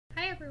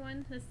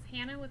everyone, this is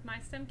Hannah with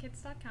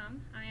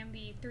MyStemKits.com. I am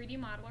the 3D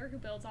modeler who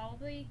builds all of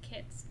the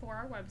kits for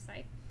our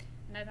website,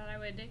 and I thought I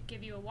would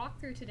give you a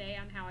walkthrough today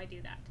on how I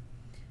do that.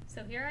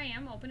 So here I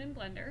am open in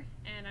Blender,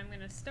 and I'm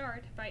going to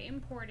start by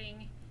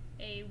importing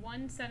a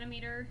 1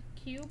 centimeter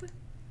cube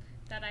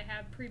that I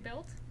have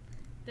pre-built.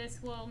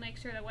 This will make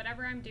sure that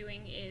whatever I'm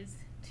doing is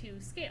to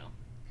scale.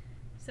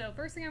 So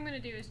first thing I'm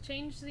going to do is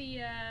change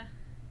the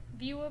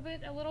view of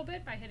it a little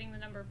bit by hitting the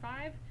number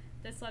 5.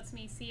 This lets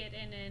me see it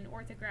in an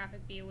orthographic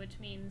view, which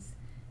means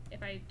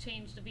if I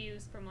change the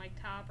views from like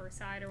top or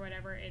side or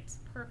whatever, it's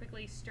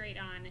perfectly straight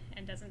on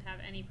and doesn't have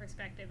any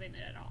perspective in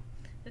it at all.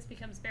 This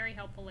becomes very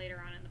helpful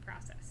later on in the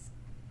process.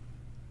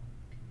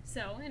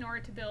 So in order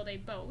to build a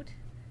boat,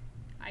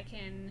 I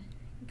can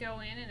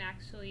go in and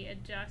actually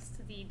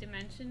adjust the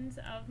dimensions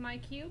of my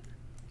cube.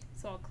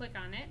 So I'll click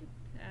on it,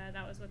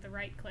 that was with the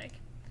right click,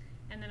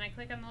 and then I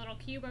click on the little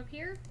cube up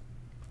here,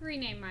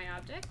 rename my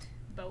object,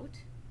 boat.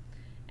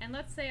 And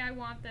let's say I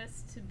want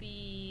this to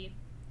be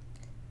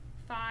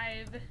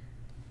 5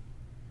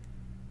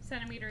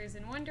 centimeters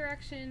in one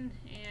direction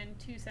and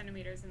 2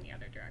 centimeters in the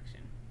other direction.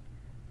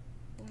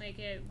 We'll make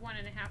it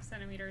 1.5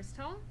 centimeters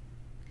tall,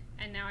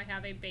 and now I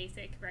have a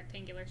basic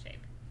rectangular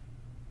shape.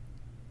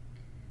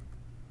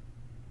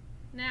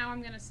 Now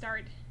I'm going to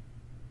start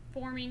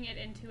forming it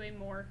into a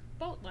more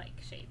boat-like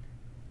shape.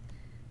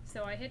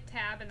 So I hit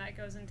Tab and that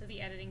goes into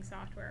the editing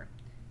software.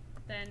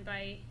 Then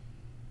by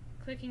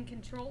clicking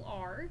Control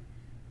R,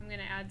 I'm going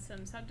to add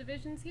some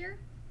subdivisions here.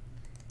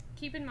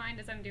 Keep in mind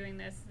as I'm doing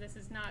this, this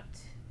is not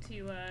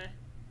to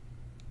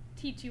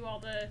teach you all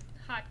the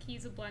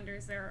hotkeys of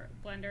Blender.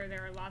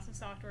 There are lots of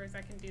softwares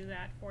that can do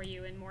that for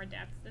you in more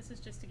depth. This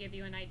is just to give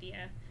you an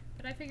idea,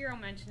 but I figure I'll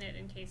mention it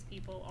in case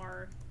people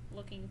are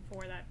looking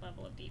for that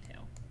level of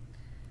detail.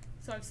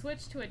 So I've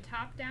switched to a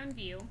top-down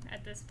view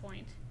at this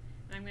point,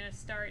 and I'm going to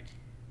start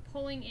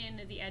pulling in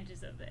the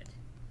edges of it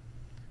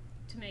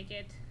to make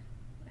it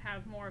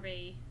have more of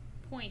a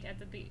point at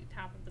the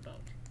top of the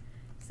boat.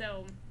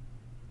 So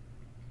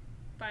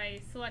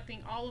by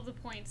selecting all of the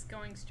points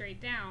going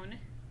straight down,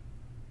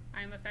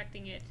 I'm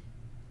affecting it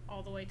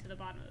all the way to the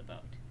bottom of the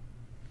boat.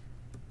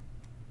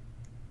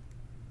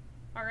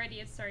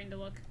 Already it's starting to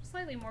look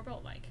slightly more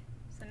boat-like.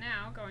 So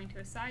now going to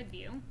a side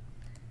view,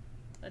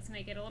 let's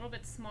make it a little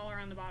bit smaller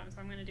on the bottom. So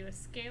I'm going to do a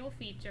scale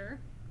feature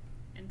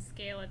and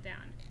scale it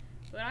down.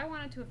 But I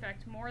want it to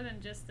affect more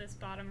than just this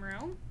bottom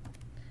row.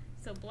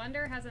 So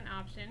Blender has an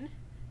option.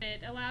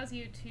 It allows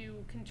you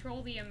to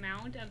control the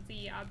amount of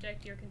the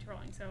object you're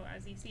controlling. So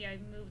as you see, I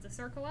move the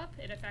circle up,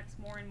 it affects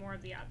more and more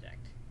of the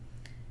object.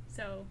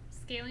 So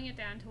scaling it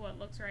down to what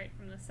looks right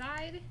from the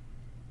side,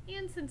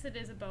 and since it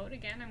is a boat,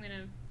 again, I'm going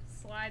to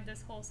slide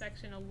this whole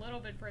section a little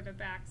bit further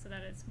back so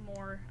that it's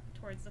more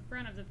towards the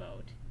front of the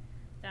boat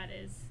that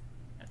is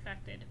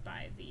affected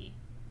by the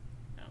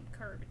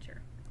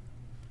curvature.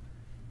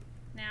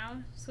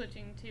 Now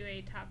switching to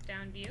a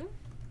top-down view.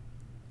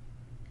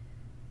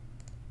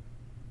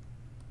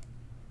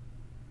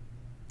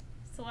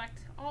 Select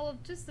all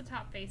of just the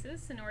top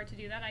faces. In order to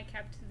do that, I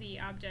kept the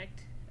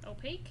object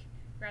opaque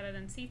rather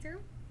than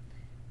see-through.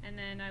 And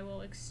then I will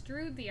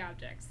extrude the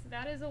objects.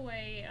 That is a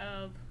way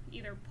of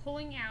either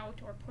pulling out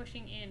or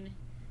pushing in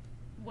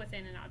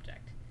within an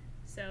object.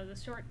 So the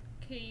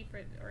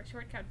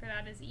shortcut for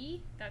that is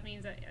E. That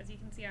means that, as you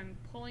can see, I'm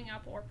pulling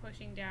up or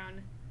pushing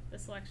down the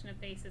selection of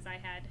faces I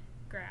had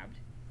grabbed.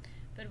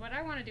 But what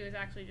I want to do is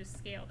actually just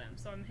scale them.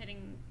 So I'm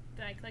hitting,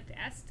 then I clicked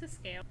S to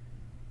scale.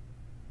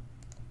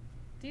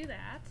 Do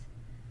that,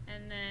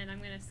 and then I'm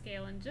going to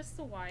scale in just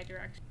the Y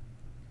direction.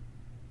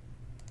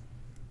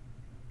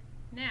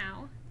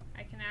 Now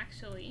I can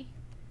actually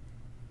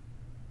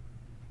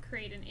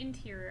create an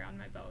interior on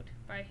my boat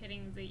by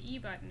hitting the E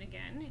button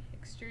again,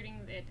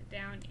 extruding it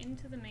down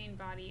into the main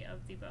body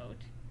of the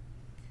boat.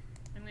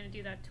 I'm going to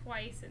do that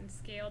twice and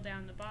scale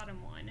down the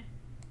bottom one.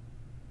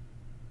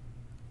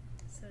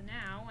 So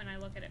now when I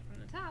look at it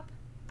from the top,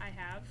 I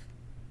have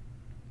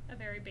a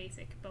very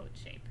basic boat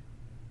shape.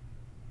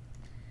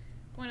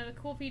 One of the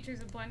cool features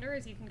of Blender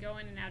is you can go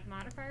in and add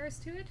modifiers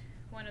to it.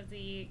 One of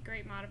the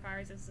great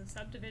modifiers is the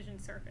subdivision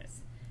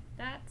surface.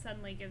 That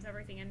suddenly gives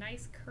everything a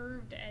nice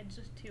curved edge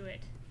to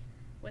it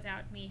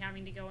without me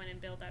having to go in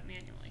and build that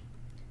manually.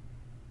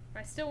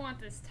 If I still want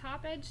this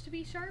top edge to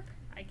be sharp,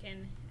 I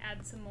can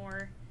add some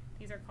more,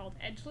 these are called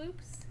edge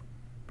loops.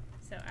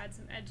 So add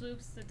some edge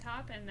loops to the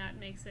top, and that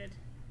makes it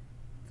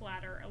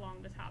flatter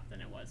along the top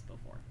than it was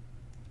before.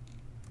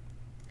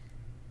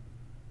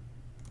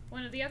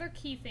 One of the other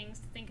key things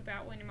to think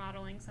about when you're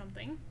modeling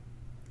something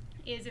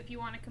is if you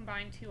want to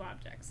combine two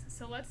objects.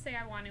 So let's say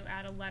I want to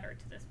add a letter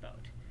to this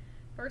boat.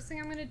 First thing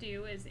I'm going to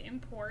do is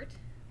import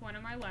one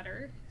of my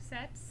letter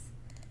sets,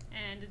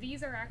 and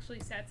these are actually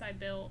sets I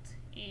built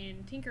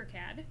in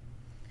Tinkercad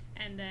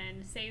and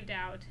then saved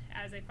out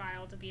as a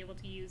file to be able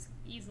to use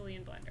easily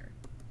in Blender.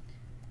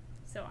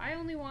 So I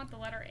only want the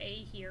letter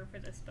A here for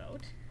this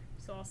boat,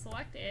 so I'll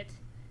select it,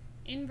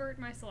 invert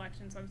my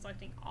selection, so I'm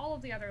selecting all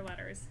of the other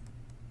letters,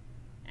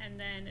 and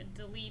then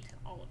delete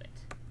all of it.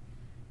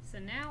 So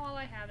now all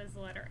I have is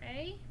the letter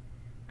A.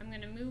 I'm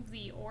going to move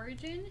the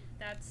origin.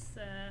 That's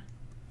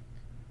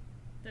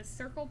the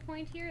circle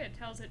point here. It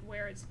tells it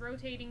where it's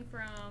rotating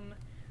from,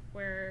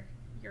 where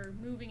you're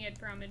moving it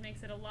from. It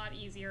makes it a lot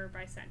easier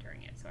by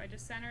centering it. So I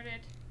just centered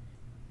it.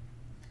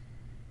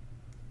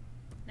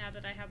 Now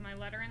that I have my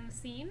letter in the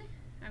scene,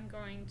 I'm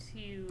going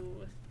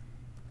to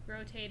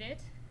rotate it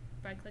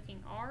by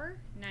clicking R,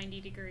 90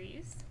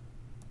 degrees.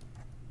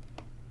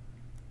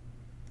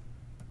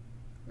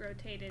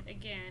 Rotate it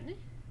again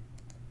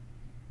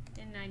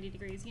in 90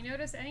 degrees. You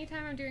notice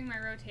anytime I'm doing my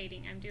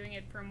rotating, I'm doing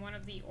it from one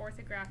of the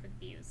orthographic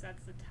views.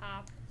 That's the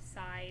top,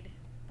 side,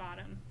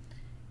 bottom,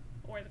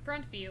 or the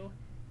front view.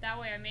 That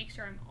way I make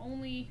sure I'm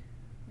only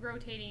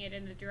rotating it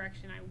in the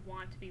direction I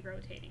want to be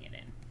rotating it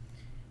in.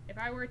 If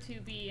I were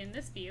to be in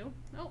this view,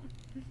 oh,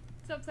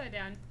 it's upside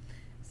down.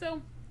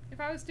 So if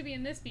I was to be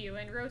in this view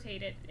and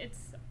rotate it,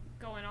 it's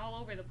going all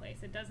over the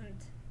place. It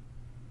doesn't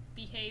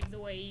behave the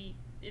way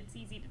it's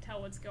easy to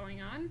tell what's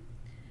going on.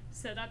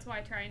 So that's why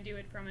I try and do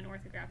it from an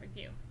orthographic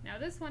view. Now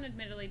this one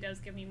admittedly does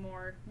give me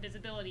more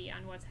visibility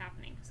on what's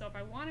happening. So if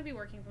I want to be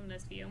working from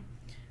this view,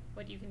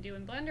 what you can do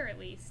in Blender at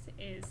least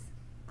is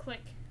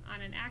click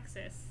on an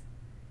axis.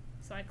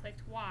 So I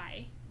clicked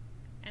Y,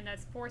 and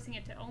that's forcing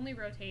it to only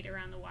rotate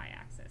around the Y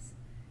axis.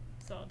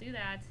 So I'll do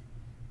that.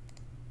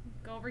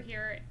 Go over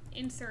here,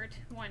 insert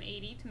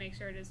 180 to make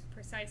sure it is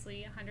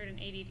precisely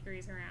 180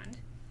 degrees around.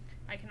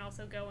 I can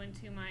also go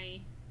into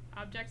my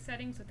object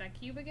settings with that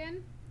cube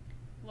again,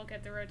 look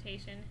at the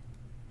rotation,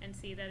 and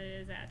see that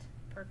it is at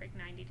perfect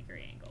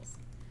 90-degree angles.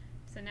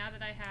 So now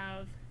that I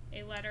have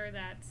a letter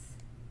that's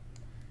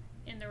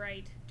in the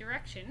right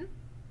direction,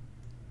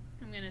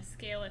 I'm going to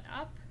scale it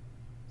up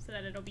so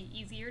that it'll be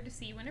easier to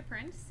see when it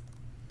prints.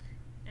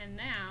 And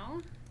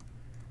now,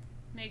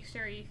 make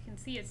sure you can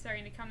see it's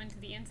starting to come into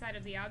the inside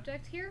of the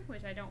object here,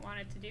 which I don't want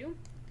it to do.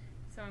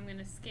 So I'm going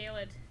to scale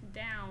it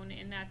down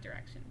in that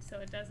direction so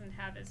it doesn't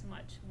have as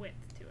much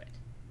width to it.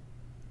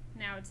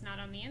 Now it's not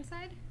on the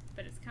inside,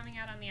 but it's coming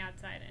out on the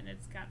outside, and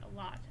it's got a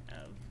lot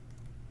of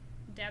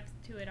depth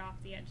to it off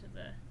the edge of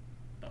the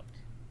boat.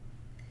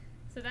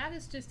 So that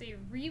is just a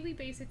really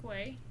basic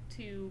way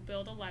to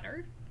build a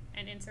letter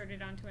and insert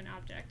it onto an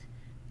object.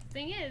 The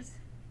thing is,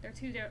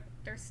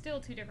 they're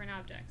still two different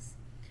objects.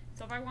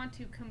 So if I want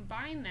to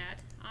combine that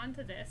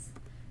onto this,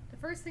 the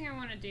first thing I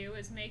want to do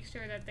is make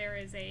sure that there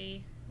is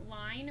a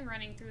line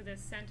running through the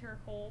center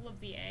hole of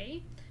the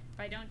A. If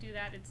I don't do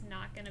that, it's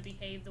not going to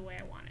behave the way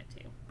I want it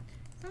to.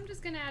 So I'm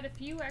just going to add a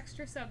few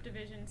extra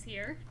subdivisions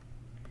here.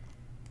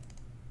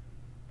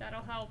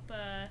 That'll help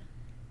the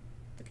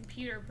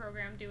computer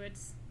program do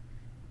its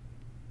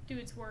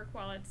work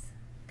while it's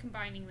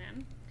combining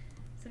them.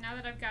 So now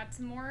that I've got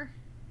some more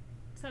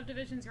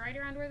subdivisions right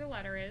around where the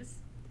letter is,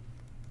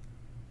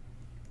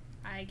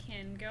 I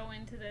can go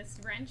into this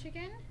wrench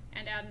again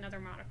and add another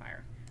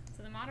modifier.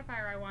 So the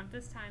modifier I want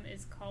this time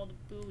is called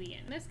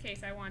boolean. In this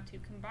case, I want to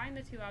combine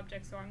the two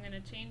objects, so I'm going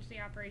to change the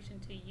operation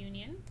to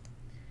union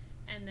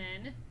and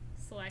then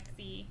select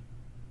the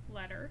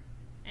letter.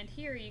 And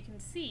here you can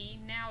see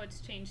now it's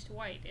changed to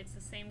white. It's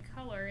the same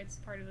color, it's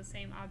part of the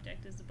same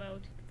object as the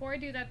boat. Before I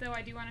do that though,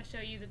 I do want to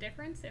show you the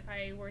difference. If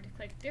I were to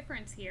click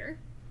difference here,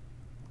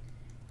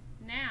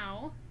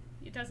 now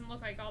it doesn't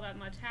look like all that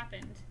much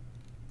happened,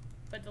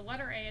 but the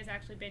letter A has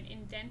actually been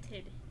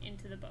indented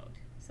into the boat.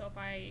 So if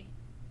I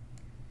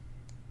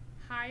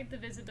hide the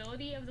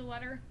visibility of the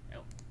letter,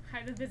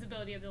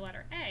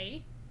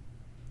 A,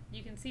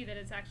 you can see that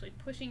it's actually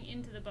pushing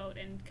into the boat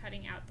and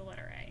cutting out the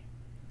letter A.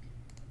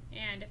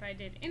 And if I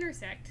did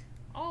intersect,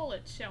 all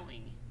it's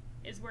showing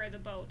is where the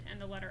boat and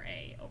the letter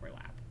A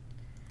overlap.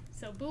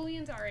 So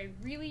booleans are a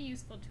really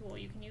useful tool.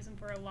 You can use them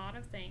for a lot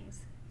of things.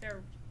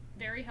 They're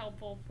very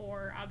helpful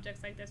for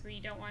objects like this where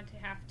you don't want to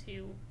have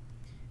to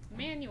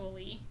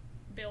manually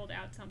build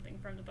out something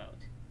from the boat.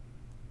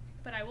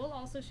 But I will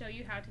also show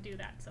you how to do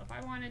that. So if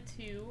I wanted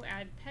to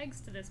add pegs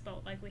to this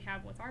boat like we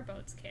have with our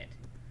boats kit,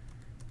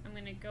 I'm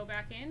going to go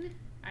back in,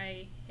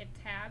 I hit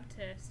tab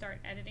to start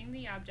editing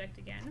the object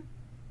again,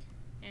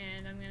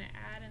 and I'm going to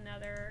add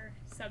another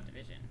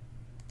subdivision.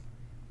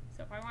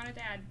 So if I wanted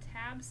to add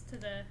tabs to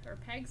or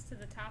pegs to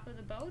the top of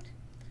the boat,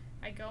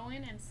 I go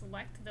in and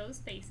select those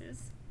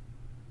faces.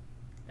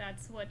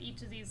 That's what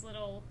each of these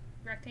little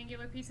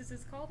rectangular pieces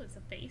is called. It's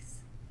a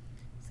face.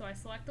 So I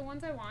select the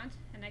ones I want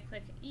and I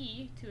click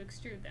E to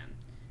extrude them.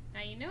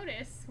 Now you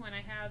notice when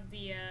I have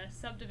the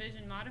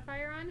subdivision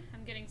modifier on,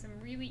 I'm getting some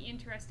really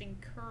interesting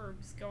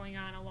curves going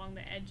on along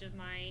the edge of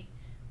my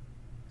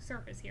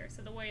surface here.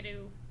 So the way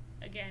to,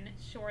 again,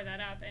 shore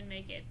that up and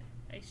make it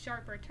a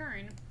sharper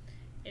turn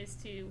is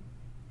to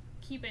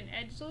keep an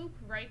edge loop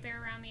right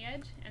there around the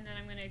edge, and then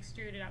I'm going to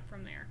extrude it up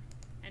from there.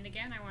 And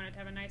again, I want it to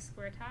have a nice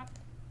square top,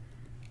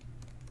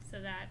 so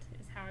that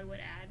is how I would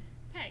add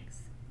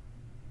pegs.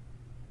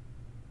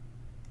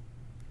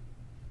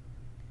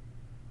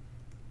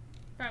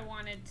 If I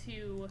wanted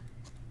to,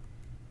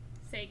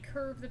 say,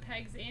 curve the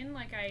pegs in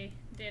like I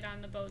did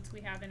on the boats we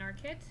have in our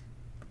kit,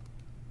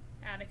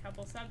 add a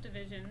couple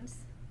subdivisions,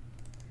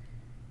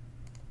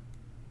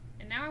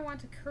 and now I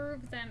want to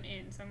curve them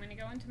in. So I'm going to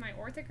go into my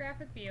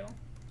orthographic view,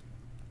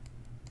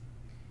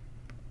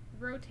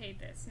 rotate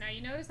this. Now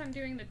you notice I'm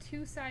doing the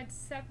two sides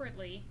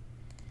separately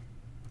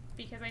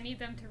because I need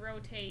them to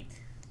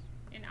rotate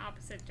in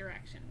opposite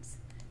directions.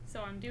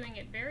 So I'm doing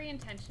it very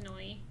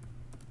intentionally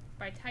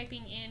by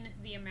typing in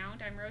the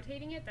amount I'm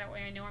rotating it. That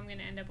way I know I'm going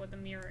to end up with a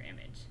mirror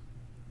image.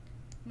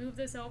 Move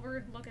this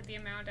over, look at the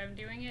amount I'm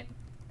doing it.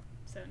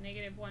 So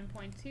negative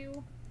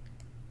 1.2.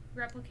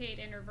 Replicate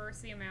and reverse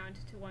the amount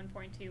to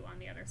 1.2 on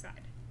the other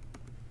side.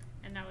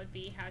 And that would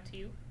be how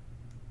to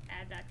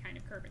add that kind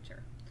of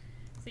curvature.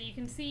 So you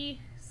can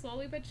see,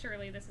 slowly but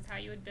surely, this is how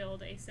you would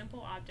build a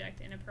simple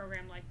object in a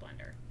program like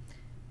Blender.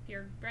 If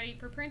you're ready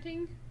for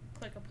printing,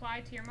 click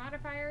Apply to your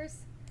modifiers,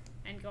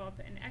 and go up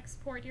and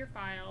export your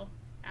file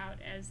out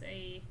as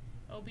a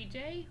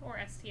OBJ or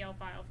STL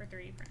file for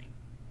 3D printing.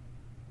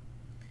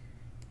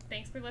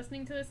 Thanks for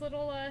listening to this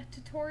little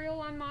tutorial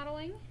on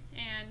modeling,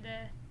 and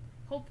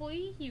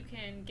hopefully you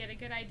can get a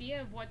good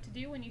idea of what to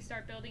do when you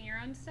start building your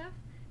own stuff.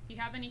 If you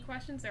have any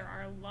questions, there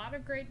are a lot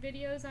of great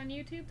videos on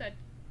YouTube that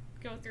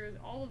go through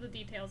all of the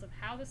details of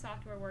how the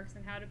software works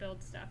and how to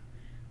build stuff.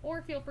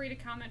 Or feel free to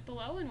comment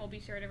below and we'll be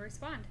sure to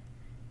respond.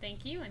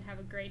 Thank you and have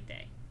a great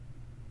day.